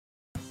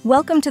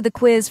Welcome to the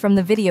quiz from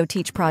the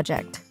Videoteach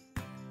project.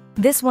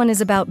 This one is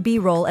about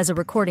B-roll as a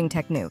recording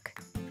technique.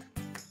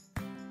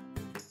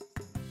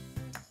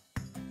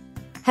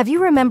 Have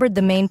you remembered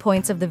the main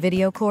points of the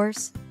video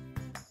course?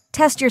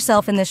 Test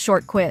yourself in this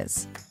short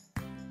quiz.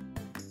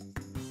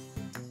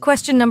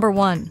 Question number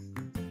 1.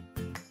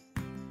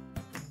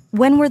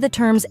 When were the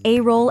terms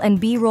A-roll and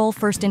B-roll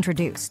first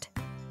introduced?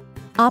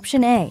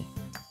 Option A.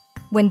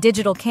 When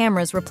digital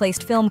cameras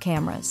replaced film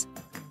cameras.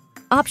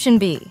 Option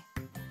B.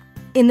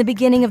 In the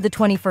beginning of the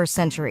 21st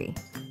century.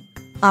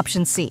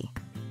 Option C.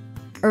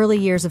 Early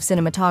years of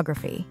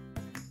cinematography.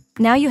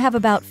 Now you have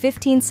about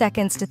 15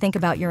 seconds to think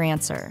about your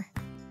answer.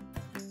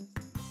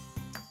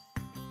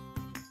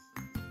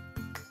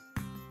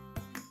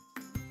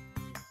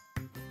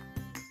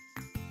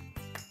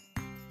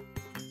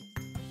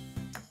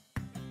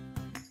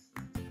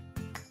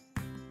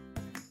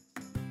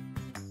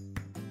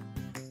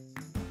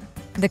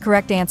 The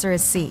correct answer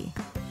is C.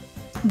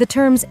 The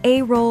terms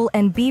A-roll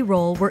and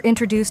B-roll were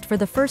introduced for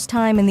the first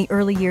time in the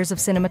early years of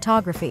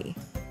cinematography.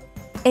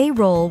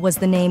 A-roll was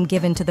the name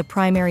given to the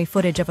primary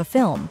footage of a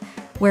film,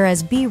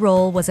 whereas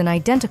B-roll was an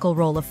identical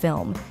roll of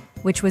film,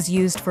 which was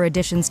used for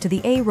additions to the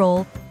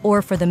A-roll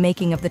or for the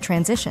making of the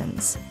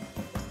transitions.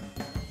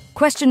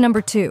 Question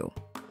number 2.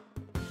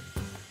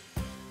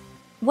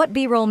 What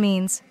B-roll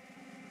means?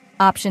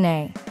 Option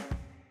A.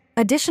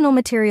 Additional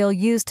material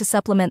used to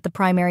supplement the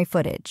primary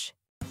footage.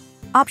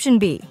 Option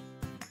B.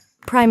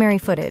 Primary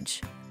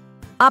footage.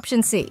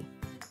 Option C.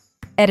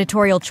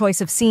 Editorial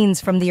choice of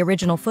scenes from the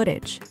original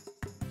footage.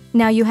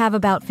 Now you have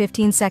about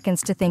 15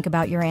 seconds to think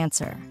about your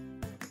answer.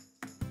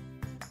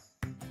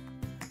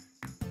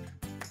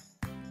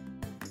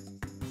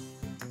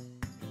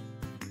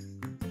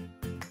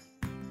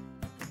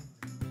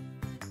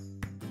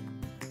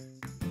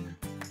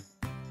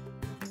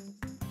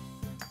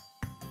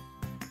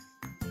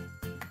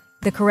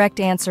 The correct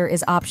answer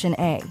is option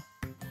A.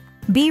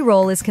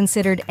 B-roll is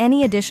considered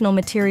any additional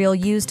material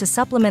used to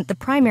supplement the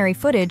primary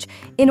footage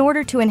in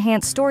order to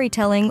enhance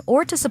storytelling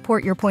or to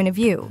support your point of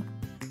view.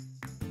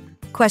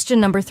 Question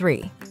number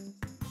 3.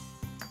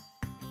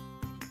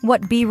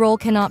 What B-roll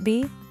cannot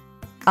be?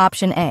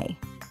 Option A.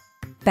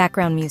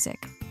 Background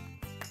music.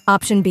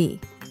 Option B.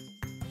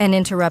 An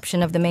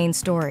interruption of the main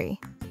story.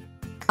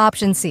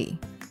 Option C.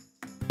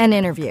 An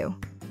interview.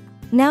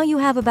 Now you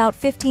have about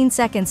 15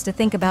 seconds to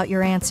think about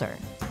your answer.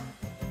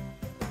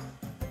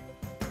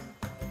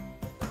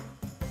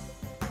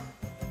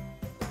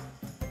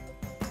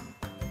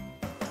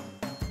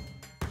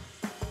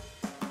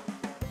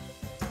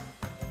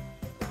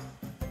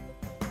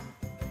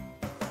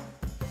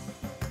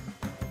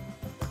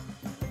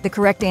 The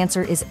correct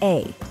answer is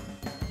A.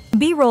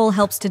 B-roll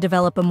helps to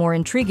develop a more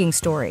intriguing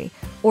story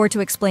or to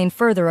explain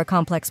further a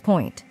complex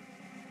point.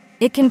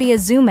 It can be a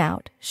zoom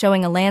out,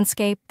 showing a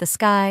landscape, the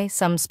sky,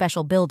 some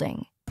special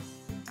building.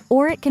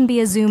 Or it can be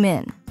a zoom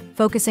in,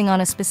 focusing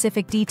on a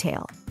specific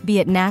detail, be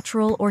it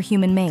natural or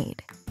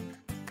human-made.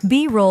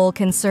 B-roll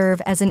can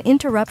serve as an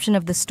interruption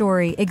of the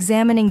story,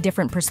 examining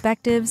different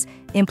perspectives,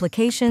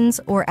 implications,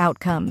 or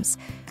outcomes,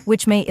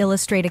 which may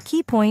illustrate a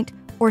key point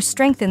or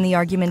strengthen the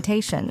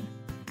argumentation.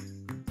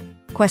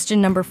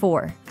 Question number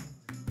 4.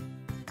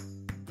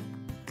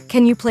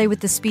 Can you play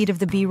with the speed of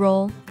the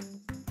B-roll?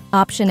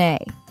 Option A.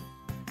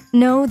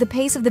 No, the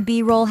pace of the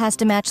B-roll has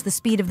to match the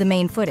speed of the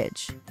main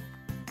footage.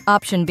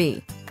 Option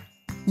B.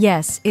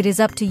 Yes, it is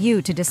up to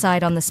you to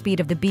decide on the speed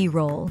of the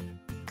B-roll.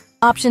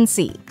 Option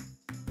C.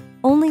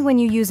 Only when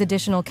you use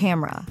additional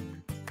camera.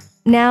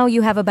 Now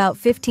you have about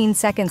 15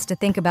 seconds to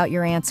think about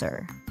your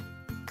answer.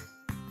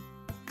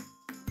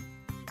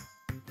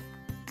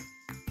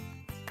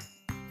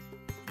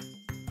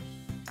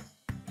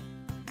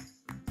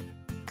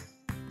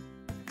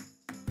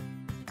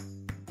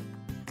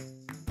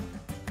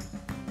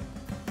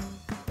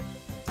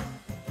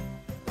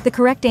 The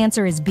correct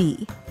answer is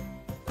B.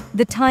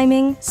 The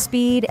timing,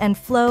 speed, and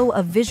flow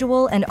of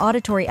visual and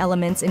auditory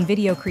elements in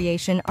video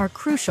creation are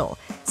crucial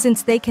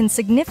since they can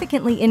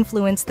significantly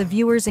influence the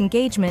viewer's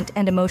engagement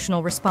and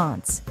emotional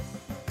response.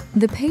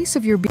 The pace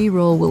of your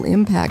B-roll will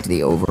impact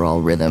the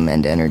overall rhythm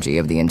and energy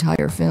of the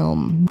entire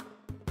film.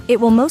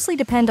 It will mostly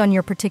depend on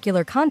your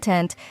particular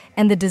content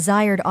and the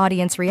desired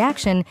audience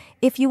reaction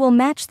if you will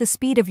match the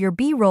speed of your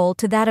B-roll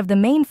to that of the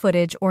main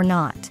footage or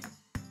not.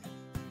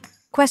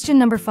 Question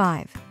number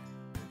 5.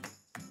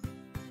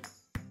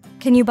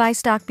 Can you buy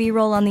stock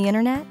B-roll on the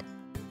internet?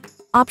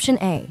 Option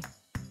A.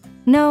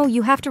 No,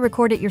 you have to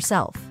record it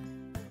yourself.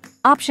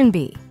 Option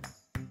B.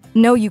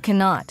 No, you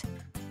cannot.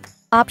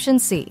 Option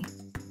C.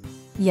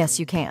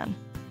 Yes, you can.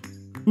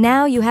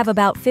 Now you have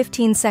about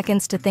 15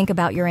 seconds to think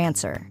about your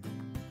answer.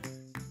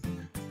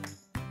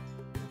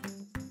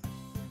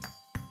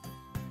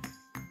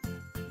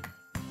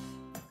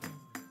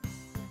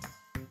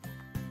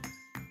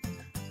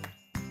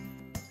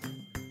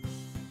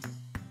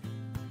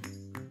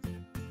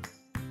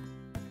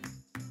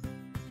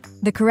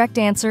 The correct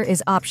answer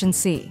is option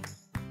C.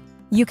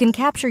 You can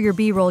capture your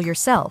B-roll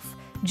yourself,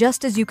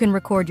 just as you can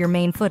record your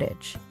main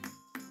footage.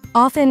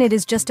 Often it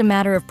is just a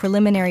matter of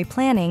preliminary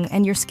planning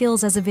and your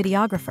skills as a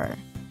videographer.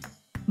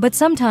 But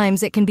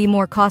sometimes it can be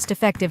more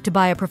cost-effective to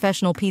buy a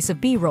professional piece of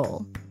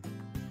B-roll.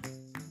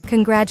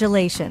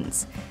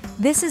 Congratulations!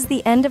 This is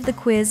the end of the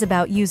quiz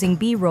about using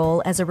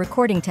B-roll as a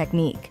recording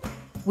technique.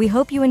 We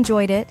hope you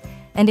enjoyed it,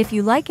 and if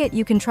you like it,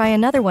 you can try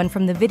another one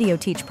from the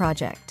Videoteach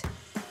project.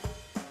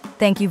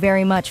 Thank you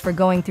very much for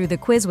going through the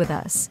quiz with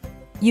us.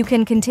 You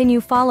can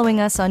continue following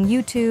us on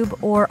YouTube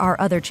or our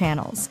other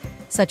channels,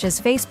 such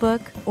as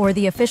Facebook or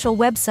the official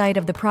website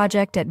of the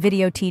project at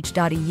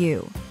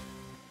videoteach.eu.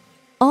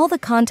 All the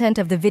content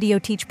of the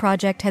Videoteach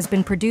project has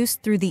been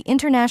produced through the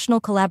international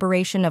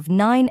collaboration of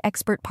 9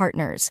 expert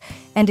partners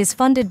and is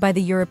funded by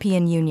the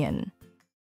European Union.